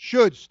faith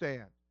should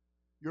stand.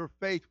 Your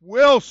faith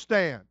will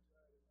stand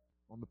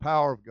on the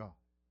power of God.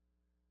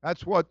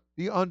 That's what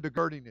the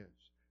undergirding is.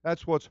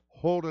 That's what's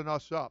holding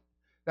us up.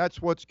 That's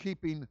what's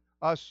keeping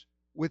us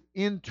with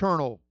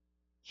internal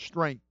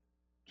strength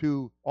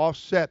to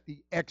offset the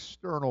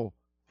external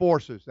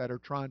forces that are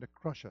trying to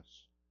crush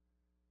us.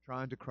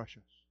 Trying to crush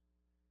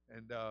us.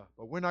 And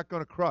but we're not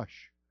going to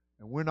crush.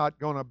 And we're not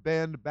going to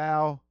bend,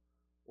 bow,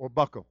 or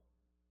buckle.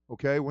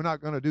 Okay? We're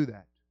not going to do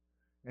that.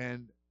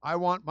 And I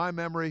want my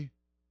memory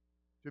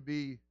to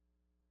be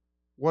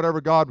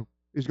whatever God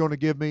is going to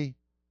give me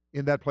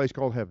in that place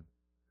called heaven.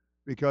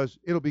 Because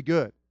it'll be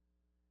good.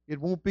 It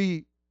won't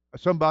be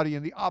somebody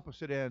in the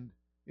opposite end,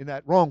 in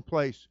that wrong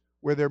place,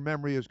 where their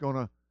memory is going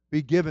to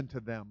be given to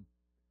them.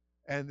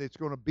 And it's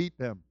going to beat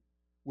them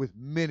with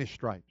many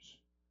stripes,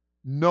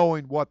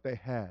 knowing what they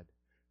had.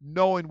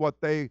 Knowing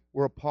what they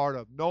were a part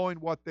of, knowing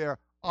what their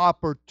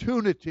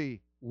opportunity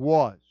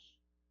was.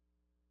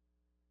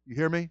 You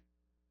hear me?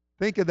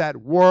 Think of that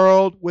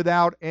world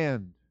without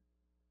end,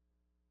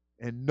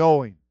 and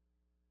knowing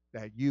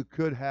that you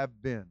could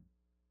have been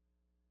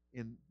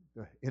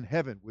in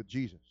heaven with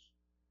Jesus.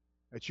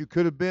 That you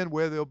could have been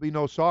where there'll be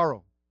no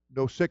sorrow,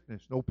 no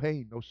sickness, no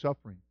pain, no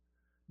suffering,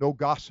 no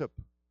gossip.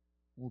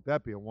 Won't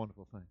that be a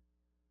wonderful thing?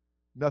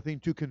 Nothing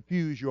to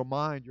confuse your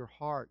mind, your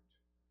heart.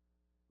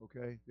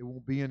 Okay? There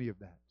won't be any of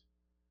that.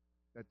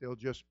 That there'll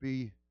just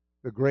be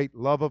the great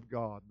love of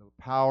God and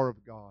the power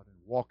of God, and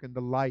walk in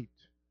the light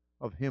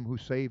of Him who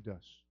saved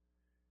us.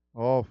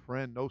 Oh,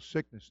 friend, no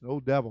sickness, no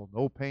devil,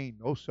 no pain,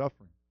 no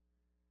suffering.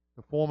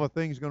 The former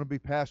thing is going to be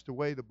passed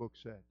away, the book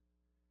said.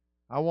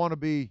 I want to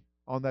be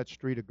on that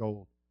street of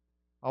gold.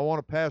 I want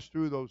to pass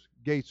through those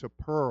gates of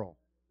pearl.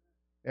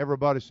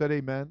 Everybody said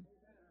amen.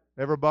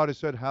 Everybody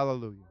said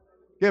hallelujah.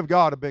 Give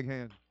God a big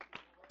hand.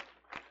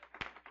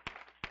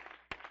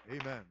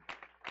 Amen.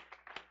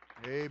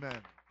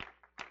 Amen.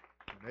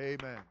 And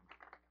amen.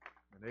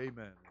 And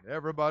amen. And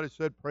everybody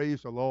said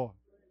praise the Lord.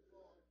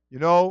 You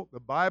know, the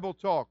Bible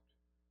talked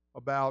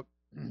about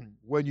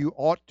when you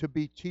ought to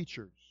be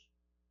teachers.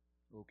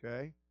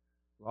 Okay?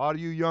 A lot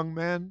of you young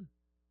men,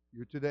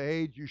 you're to the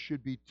age you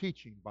should be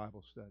teaching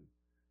Bible study.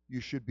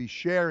 You should be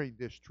sharing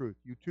this truth.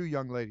 You too,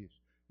 young ladies,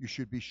 you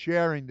should be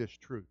sharing this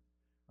truth.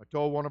 I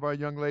told one of our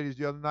young ladies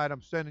the other night,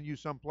 I'm sending you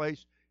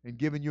someplace and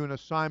giving you an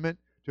assignment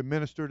to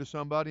minister to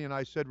somebody, and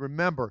I said,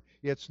 remember,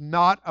 it's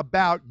not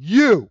about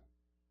you.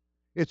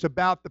 It's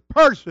about the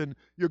person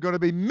you're going to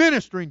be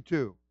ministering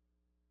to.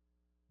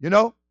 You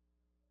know?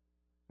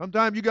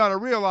 Sometimes you got to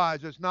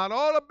realize it's not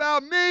all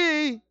about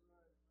me.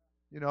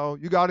 You know,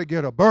 you got to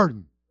get a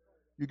burden.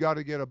 You got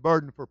to get a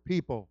burden for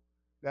people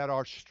that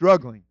are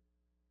struggling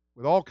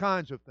with all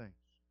kinds of things.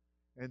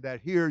 And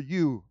that here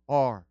you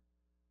are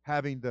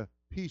having the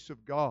peace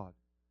of God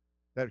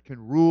that can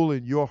rule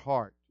in your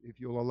heart if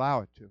you'll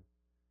allow it to.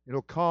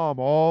 It'll calm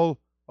all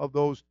of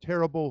those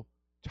terrible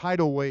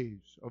tidal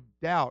waves of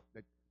doubt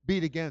that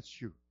beat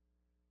against you.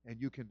 And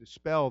you can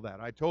dispel that.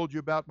 I told you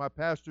about my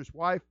pastor's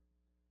wife.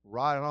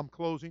 I'm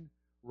closing.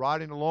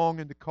 Riding along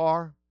in the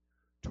car.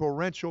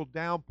 Torrential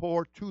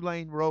downpour,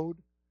 2-lane road.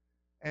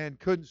 And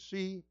couldn't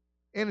see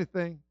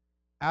anything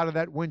out of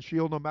that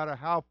windshield no matter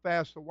how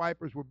fast the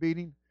wipers were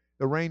beating.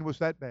 The rain was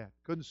that bad.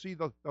 Couldn't see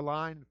the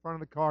line in front of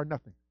the car,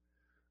 nothing.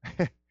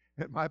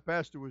 And my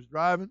pastor was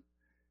driving,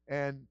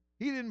 and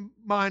he didn't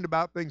mind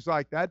about things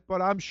like that,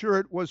 but I'm sure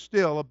it was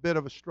still a bit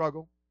of a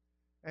struggle.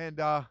 And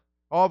all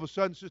of a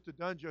sudden, Sister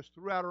Dunn just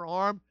threw out her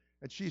arm,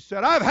 and she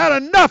said, I've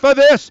had enough of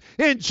this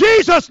in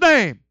Jesus'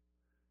 name.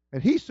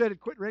 And he said it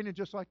quit raining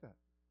just like that.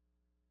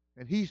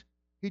 And he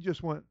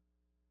just went,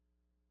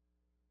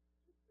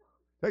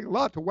 take a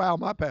lot to wow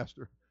my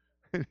pastor.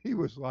 And he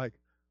was like,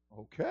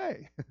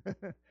 okay,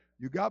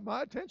 you got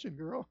my attention,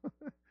 girl.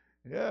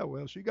 Yeah,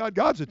 well, she got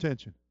God's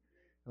attention.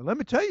 Now, let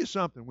me tell you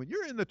something. When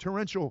you're in the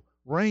torrential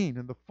rain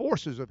and the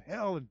forces of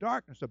hell and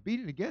darkness are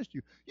beating against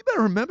you, you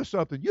better remember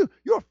something.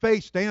 Your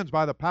faith stands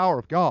by the power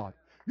of God.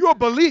 Your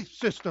belief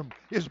system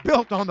is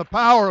built on the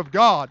power of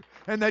God,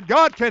 and that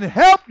God can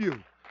help you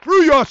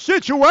through your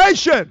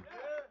situation.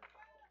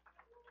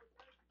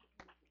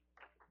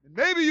 And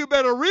maybe you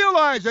better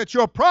realize that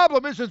your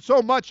problem isn't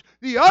so much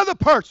the other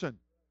person,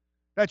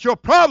 that your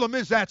problem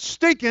is that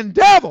stinking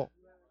devil,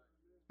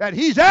 that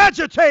he's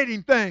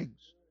agitating things.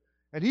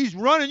 And he's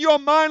running your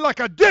mind like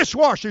a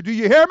dishwasher, do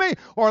you hear me?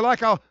 Or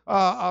like a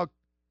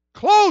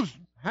clothes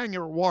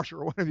hanger washer,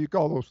 or whatever you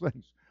call those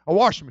things. A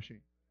washing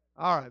machine.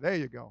 All right, there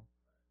you go.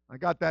 I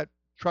got that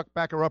truck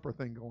backer-upper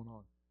thing going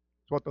on.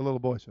 That's what the little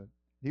boy said.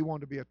 He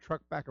wanted to be a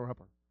truck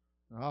backer-upper.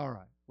 All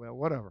right, well,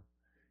 whatever.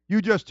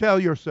 You just tell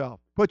yourself,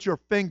 put your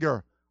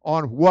finger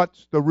on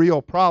what's the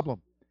real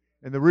problem.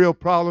 And the real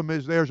problem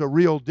is there's a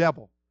real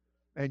devil.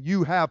 And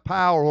you have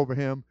power over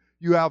him.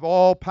 You have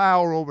all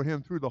power over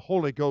him through the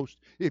Holy Ghost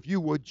if you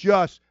would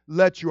just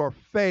let your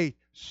faith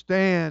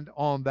stand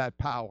on that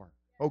power,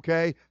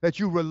 okay? That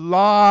you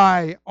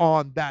rely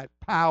on that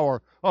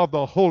power of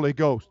the Holy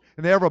Ghost.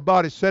 And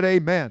everybody said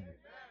amen.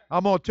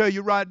 I'm going to tell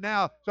you right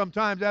now,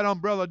 sometimes that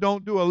umbrella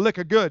don't do a lick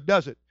of good,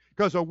 does it?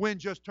 Because the wind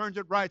just turns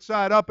it right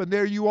side up, and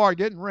there you are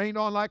getting rained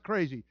on like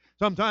crazy.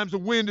 Sometimes the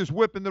wind is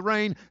whipping the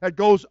rain that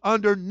goes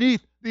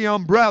underneath the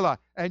umbrella,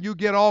 and you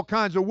get all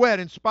kinds of wet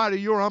in spite of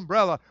your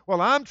umbrella.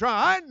 Well,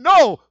 I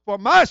know for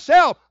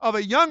myself of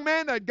a young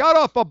man that got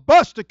off a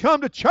bus to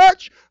come to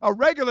church, a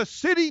regular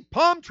city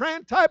palm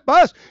tran type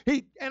bus,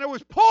 and it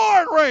was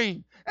pouring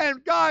rain.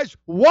 And guys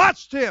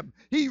watched him.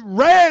 He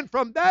ran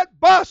from that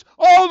bus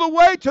all the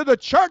way to the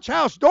church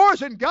house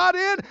doors and got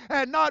in,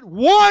 and not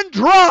one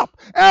drop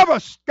ever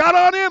got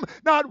on him.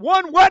 Not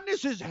one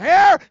wetness. His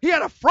hair, he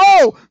had a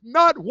fro.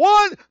 Not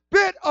one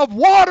bit of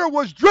water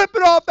was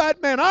dripping off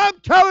that man. I'm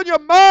telling you,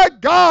 my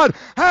God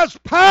has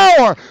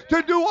power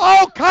to do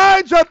all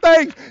kinds of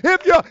things.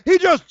 He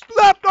just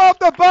leapt off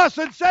the bus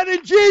and said,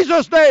 in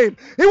Jesus' name.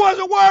 He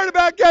wasn't worried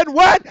about getting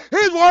wet. He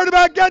was worried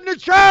about getting to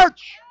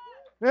church.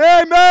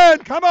 Amen.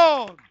 Come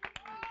on.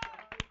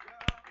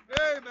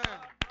 Amen.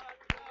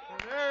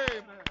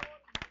 Amen.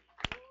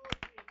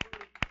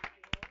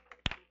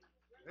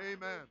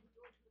 Amen.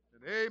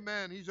 And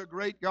amen. He's a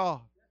great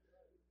God.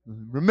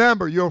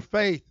 Remember, your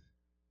faith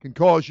can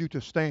cause you to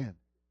stand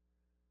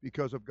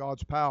because of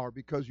God's power,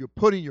 because you're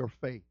putting your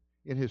faith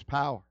in His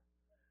power.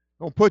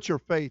 Don't put your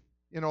faith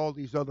in all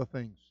these other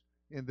things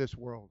in this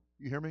world.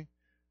 You hear me?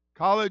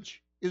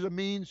 College is a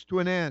means to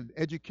an end.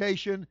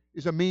 Education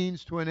is a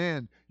means to an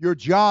end. Your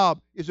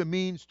job is a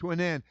means to an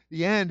end.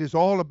 The end is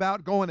all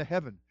about going to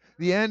heaven.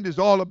 The end is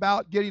all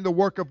about getting the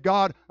work of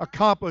God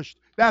accomplished.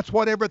 That's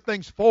what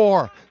everything's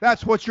for.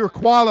 That's what you're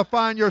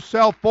qualifying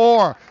yourself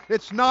for.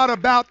 It's not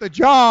about the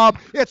job.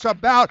 It's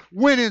about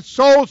winning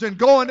souls and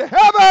going to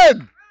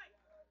heaven.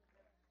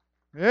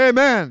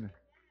 Amen.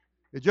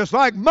 It's just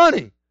like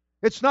money.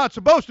 It's not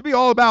supposed to be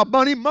all about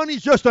money.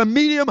 Money's just a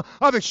medium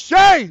of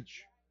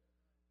exchange.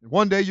 And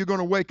one day you're going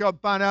to wake up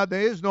and find out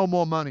there is no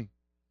more money.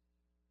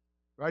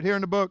 Right here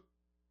in the book,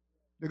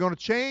 they're going to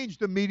change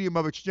the medium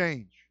of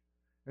exchange.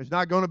 There's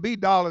not going to be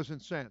dollars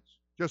and cents.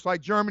 Just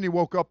like Germany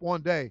woke up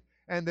one day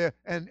and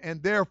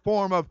their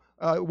form of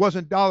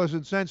wasn't dollars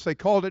and cents. They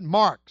called it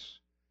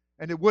marks.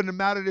 And it wouldn't have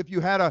mattered if you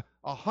had a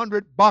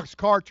 100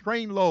 boxcar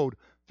train load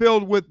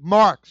filled with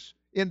marks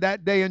in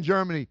that day in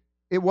Germany.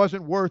 It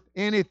wasn't worth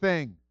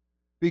anything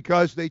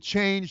because they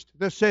changed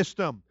the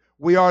system.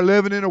 We are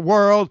living in a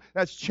world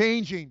that's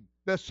changing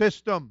the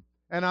system.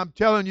 And I'm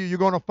telling you, you're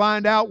going to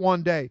find out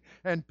one day.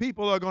 And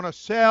people are going to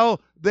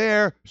sell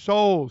their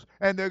souls.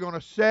 And they're going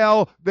to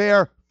sell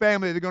their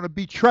family. They're going to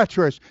be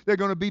treacherous. They're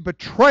going to be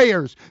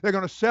betrayers. They're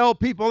going to sell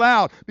people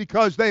out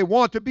because they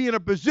want to be in a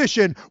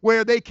position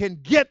where they can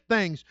get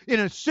things in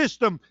a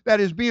system that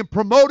is being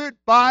promoted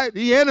by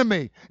the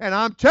enemy. And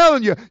I'm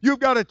telling you, you've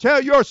got to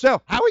tell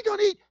yourself, how are we going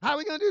to eat? How are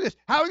we going to do this?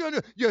 How are we going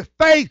to do it? Your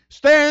faith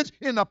stands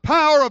in the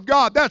power of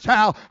God. That's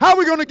how. How are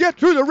we going to get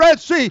through the Red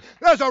Sea?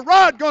 There's a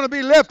rod going to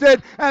be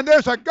lifted, and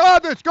there's a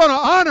God that's going to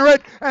honor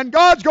it, and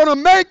God's going to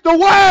make the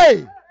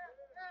way.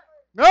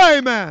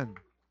 Amen.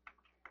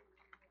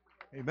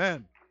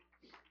 Amen.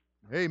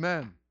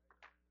 Amen.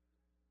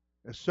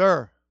 Yes,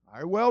 sir.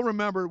 I well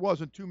remember it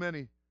wasn't too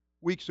many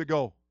weeks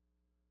ago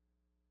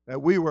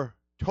that we were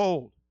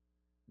told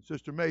in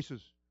Sister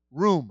Mace's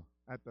room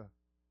at the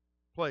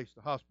place,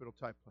 the hospital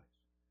type place,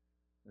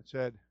 that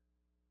said,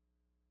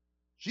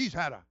 she's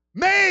had a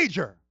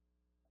major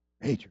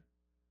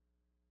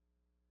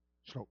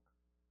stroke.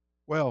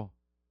 Well,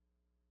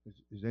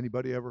 has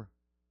anybody ever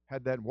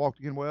had that and walked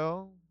again?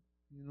 Well,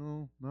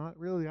 not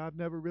really. I've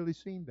never really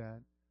seen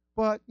that.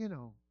 But,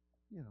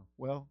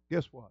 well,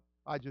 guess what?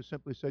 I just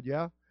simply said,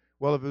 yeah.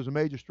 Well, if it was a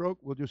major stroke,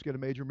 we'll just get a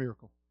major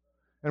miracle.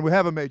 And we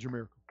have a major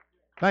miracle.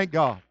 Thank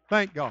God.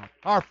 Thank God.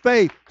 Our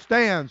faith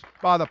stands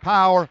by the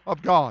power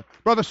of God.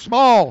 Brother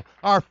Small,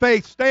 our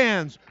faith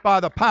stands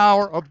by the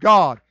power of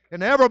God.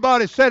 And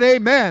everybody said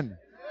amen.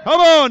 Come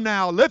on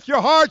now. Lift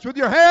your hearts with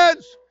your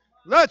hands.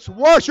 Let's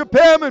worship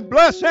Him and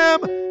bless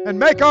Him and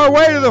make our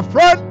way to the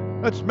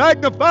front. Let's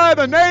magnify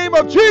the name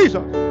of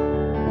Jesus.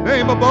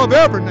 Name above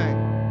every name.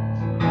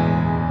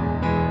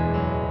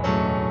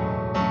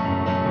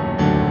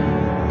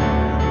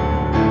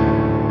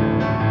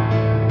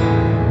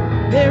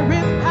 There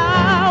is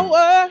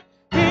power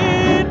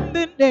in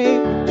the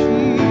name